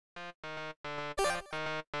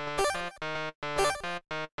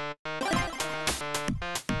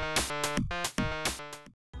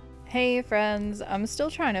Hey friends, I'm still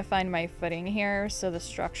trying to find my footing here, so the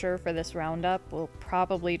structure for this roundup will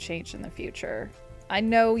probably change in the future. I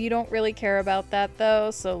know you don't really care about that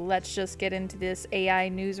though, so let's just get into this AI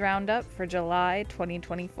News Roundup for July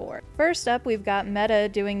 2024. First up, we've got Meta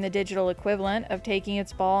doing the digital equivalent of taking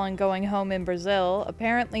its ball and going home in Brazil.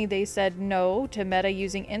 Apparently they said no to Meta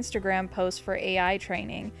using Instagram posts for AI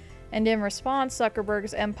training. And in response,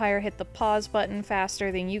 Zuckerberg's empire hit the pause button faster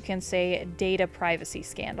than you can say data privacy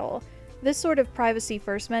scandal. This sort of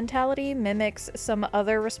privacy-first mentality mimics some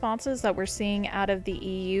other responses that we're seeing out of the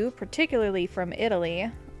EU, particularly from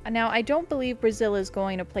Italy. Now, I don't believe Brazil is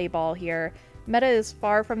going to play ball here. Meta is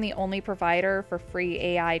far from the only provider for free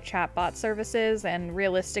AI chatbot services, and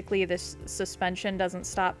realistically, this suspension doesn't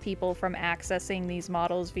stop people from accessing these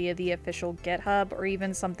models via the official GitHub or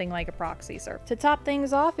even something like a proxy server. To top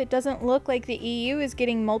things off, it doesn't look like the EU is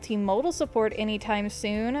getting multimodal support anytime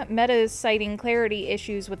soon. Meta is citing clarity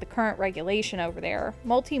issues with the current regulation over there.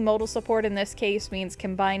 Multimodal support in this case means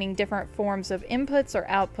combining different forms of inputs or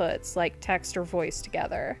outputs, like text or voice,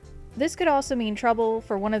 together. This could also mean trouble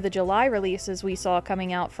for one of the July releases we saw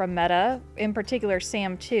coming out from Meta, in particular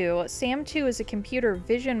SAM 2. SAM 2 is a computer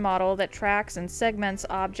vision model that tracks and segments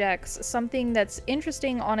objects, something that's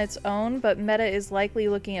interesting on its own, but Meta is likely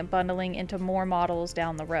looking at bundling into more models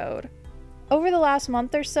down the road. Over the last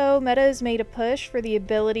month or so, Meta has made a push for the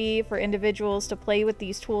ability for individuals to play with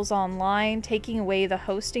these tools online, taking away the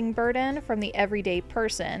hosting burden from the everyday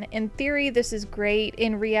person. In theory, this is great.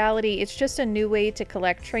 In reality, it's just a new way to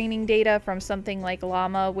collect training data from something like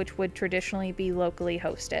Llama, which would traditionally be locally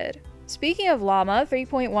hosted. Speaking of Llama,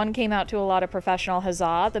 3.1 came out to a lot of professional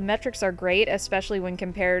huzzah. The metrics are great, especially when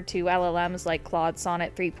compared to LLMs like Claude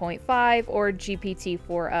Sonnet 3.5 or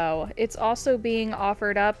GPT-4o. It's also being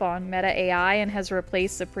offered up on Meta AI and has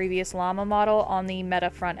replaced the previous Llama model on the Meta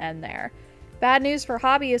front end there. Bad news for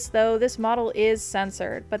hobbyists though, this model is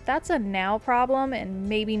censored, but that's a now problem and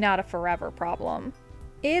maybe not a forever problem.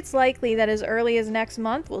 It's likely that as early as next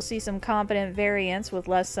month we'll see some competent variants with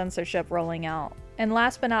less censorship rolling out. And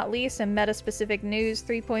last but not least, in Meta-specific news,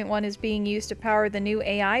 3.1 is being used to power the new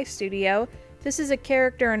AI Studio. This is a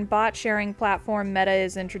character and bot sharing platform Meta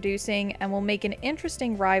is introducing and will make an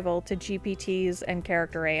interesting rival to GPTs and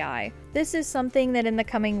character AI. This is something that in the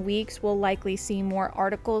coming weeks we'll likely see more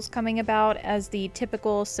articles coming about as the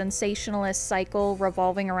typical sensationalist cycle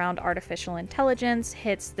revolving around artificial intelligence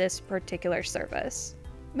hits this particular service.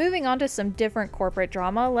 Moving on to some different corporate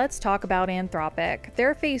drama, let's talk about Anthropic.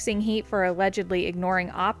 They're facing heat for allegedly ignoring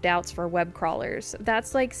opt-outs for web crawlers.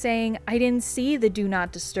 That's like saying, I didn't see the do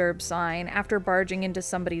not disturb sign after barging into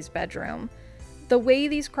somebody's bedroom. The way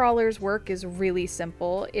these crawlers work is really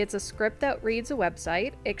simple. It's a script that reads a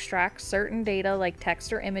website, extracts certain data like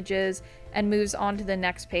text or images, and moves on to the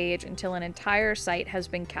next page until an entire site has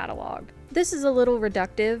been cataloged. This is a little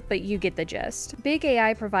reductive, but you get the gist. Big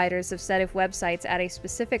AI providers have said if websites add a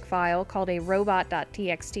specific file called a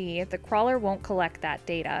robot.txt, the crawler won't collect that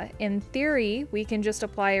data. In theory, we can just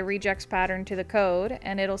apply a regex pattern to the code,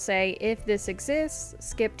 and it'll say, if this exists,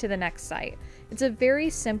 skip to the next site. It's a very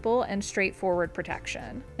simple and straightforward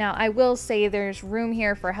protection. Now, I will say there's room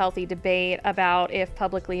here for healthy debate about if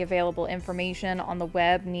publicly available information on the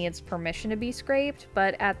web needs permission to be scraped,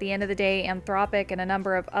 but at the end of the day, Anthropic and a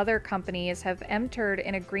number of other companies have entered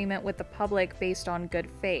an agreement with the public based on good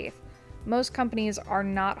faith. Most companies are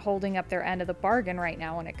not holding up their end of the bargain right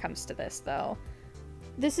now when it comes to this, though.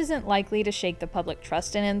 This isn't likely to shake the public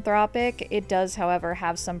trust in Anthropic. It does, however,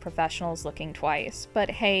 have some professionals looking twice.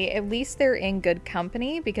 But hey, at least they're in good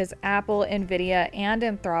company because Apple, Nvidia, and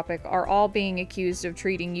Anthropic are all being accused of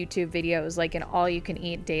treating YouTube videos like an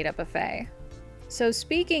all-you-can-eat data buffet. So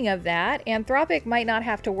speaking of that, Anthropic might not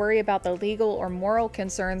have to worry about the legal or moral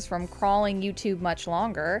concerns from crawling YouTube much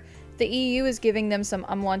longer. The EU is giving them some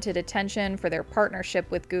unwanted attention for their partnership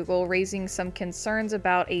with Google, raising some concerns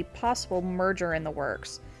about a possible merger in the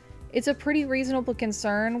works. It's a pretty reasonable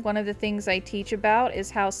concern. One of the things I teach about is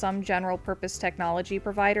how some general-purpose technology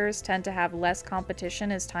providers tend to have less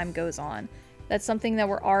competition as time goes on. That's something that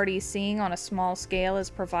we're already seeing on a small scale as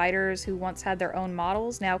providers who once had their own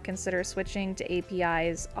models now consider switching to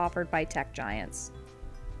APIs offered by tech giants.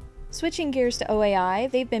 Switching gears to OAI,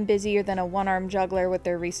 they've been busier than a one-armed juggler with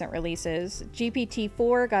their recent releases.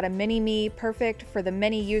 GPT-4 got a mini-me perfect for the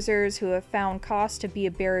many users who have found cost to be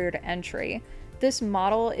a barrier to entry. This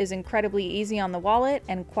model is incredibly easy on the wallet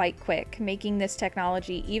and quite quick, making this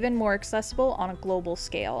technology even more accessible on a global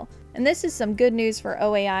scale. And this is some good news for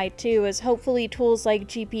OAI too, as hopefully tools like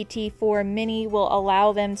GPT-4 Mini will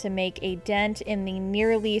allow them to make a dent in the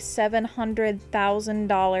nearly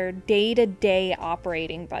 $700,000 day-to-day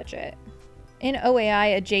operating budget. In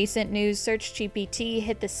OAI adjacent news, SearchGPT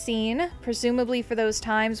hit the scene, presumably for those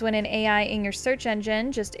times when an AI in your search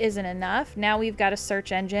engine just isn't enough. Now we've got a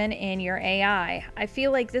search engine in your AI. I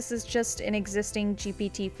feel like this is just an existing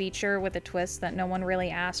GPT feature with a twist that no one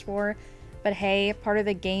really asked for. But hey, part of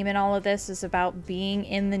the game in all of this is about being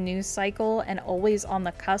in the news cycle and always on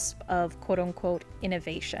the cusp of quote-unquote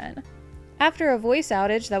innovation. After a voice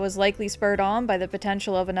outage that was likely spurred on by the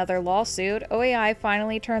potential of another lawsuit, OAI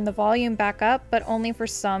finally turned the volume back up, but only for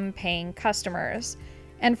some paying customers.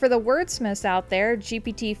 And for the wordsmiths out there,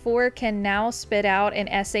 GPT-4 can now spit out an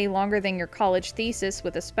essay longer than your college thesis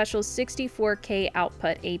with a special 64K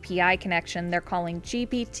output API connection they're calling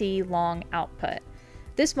GPT Long Output.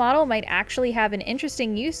 This model might actually have an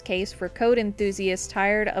interesting use case for code enthusiasts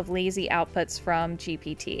tired of lazy outputs from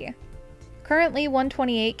GPT. Currently,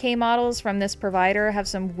 128K models from this provider have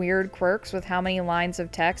some weird quirks with how many lines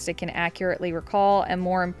of text it can accurately recall and,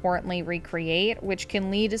 more importantly, recreate, which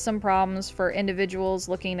can lead to some problems for individuals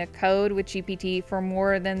looking to code with GPT for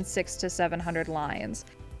more than 600 to 700 lines.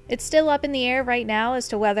 It's still up in the air right now as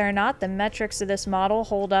to whether or not the metrics of this model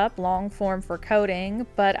hold up long form for coding,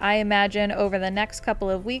 but I imagine over the next couple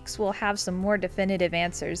of weeks we'll have some more definitive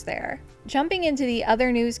answers there. Jumping into the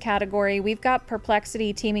other news category, we've got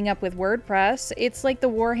Perplexity teaming up with WordPress. It's like the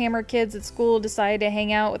Warhammer kids at school decided to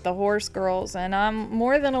hang out with the horse girls, and I'm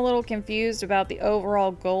more than a little confused about the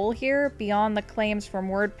overall goal here beyond the claims from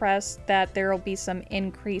WordPress that there'll be some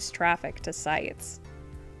increased traffic to sites.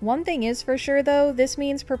 One thing is for sure though, this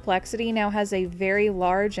means Perplexity now has a very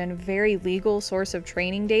large and very legal source of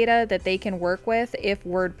training data that they can work with if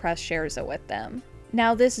WordPress shares it with them.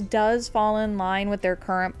 Now this does fall in line with their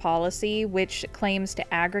current policy, which claims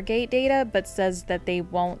to aggregate data but says that they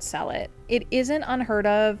won't sell it. It isn't unheard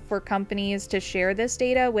of for companies to share this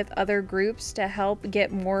data with other groups to help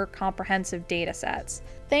get more comprehensive data sets.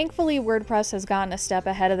 Thankfully, WordPress has gotten a step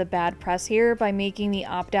ahead of the bad press here by making the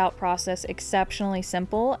opt-out process exceptionally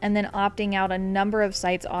simple and then opting out a number of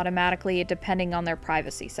sites automatically depending on their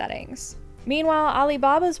privacy settings. Meanwhile,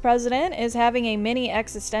 Alibaba's president is having a mini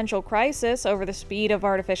existential crisis over the speed of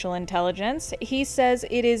artificial intelligence. He says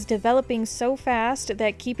it is developing so fast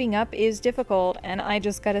that keeping up is difficult, and I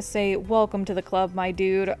just gotta say, welcome to the club, my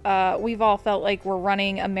dude. We've all felt like we're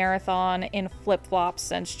running a marathon in flip-flops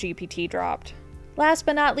since GPT dropped. Last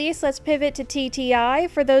but not least, let's pivot to TTI.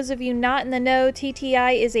 For those of you not in the know,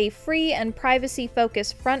 TTI is a free and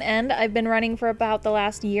privacy-focused front end I've been running for about the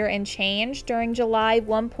last year and change. During July,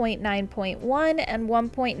 1.9.1 and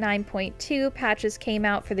 1.9.2 patches came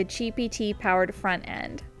out for the GPT-powered front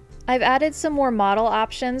end. I've added some more model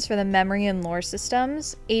options for the memory and lore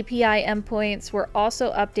systems. API endpoints were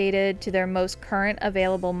also updated to their most current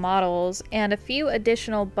available models, and a few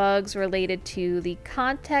additional bugs related to the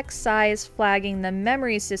context size flagging the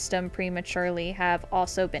memory system prematurely have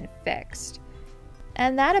also been fixed.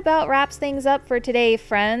 And that about wraps things up for today,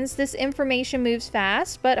 friends. This information moves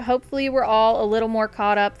fast, but hopefully we're all a little more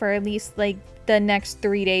caught up for at least like the next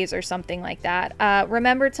 3 days or something like that.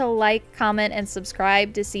 Remember to like, comment, and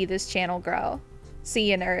subscribe to see this channel grow.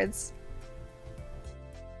 See ya, nerds.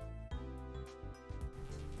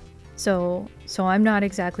 So I'm not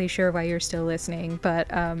exactly sure why you're still listening, but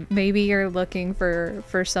maybe you're looking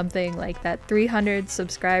for something like that 300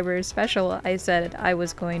 subscribers special I said I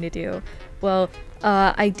was going to do. Well,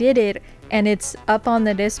 I did it, and it's up on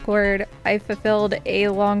the Discord. I fulfilled a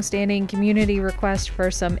long-standing community request for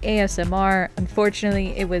some ASMR.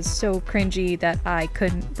 Unfortunately, it was so cringy that I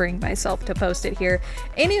couldn't bring myself to post it here.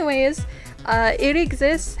 Anyways, it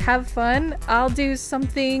exists. Have fun. I'll do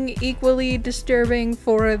something equally disturbing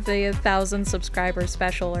for the 1,000 subscriber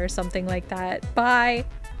special or something like that. Bye!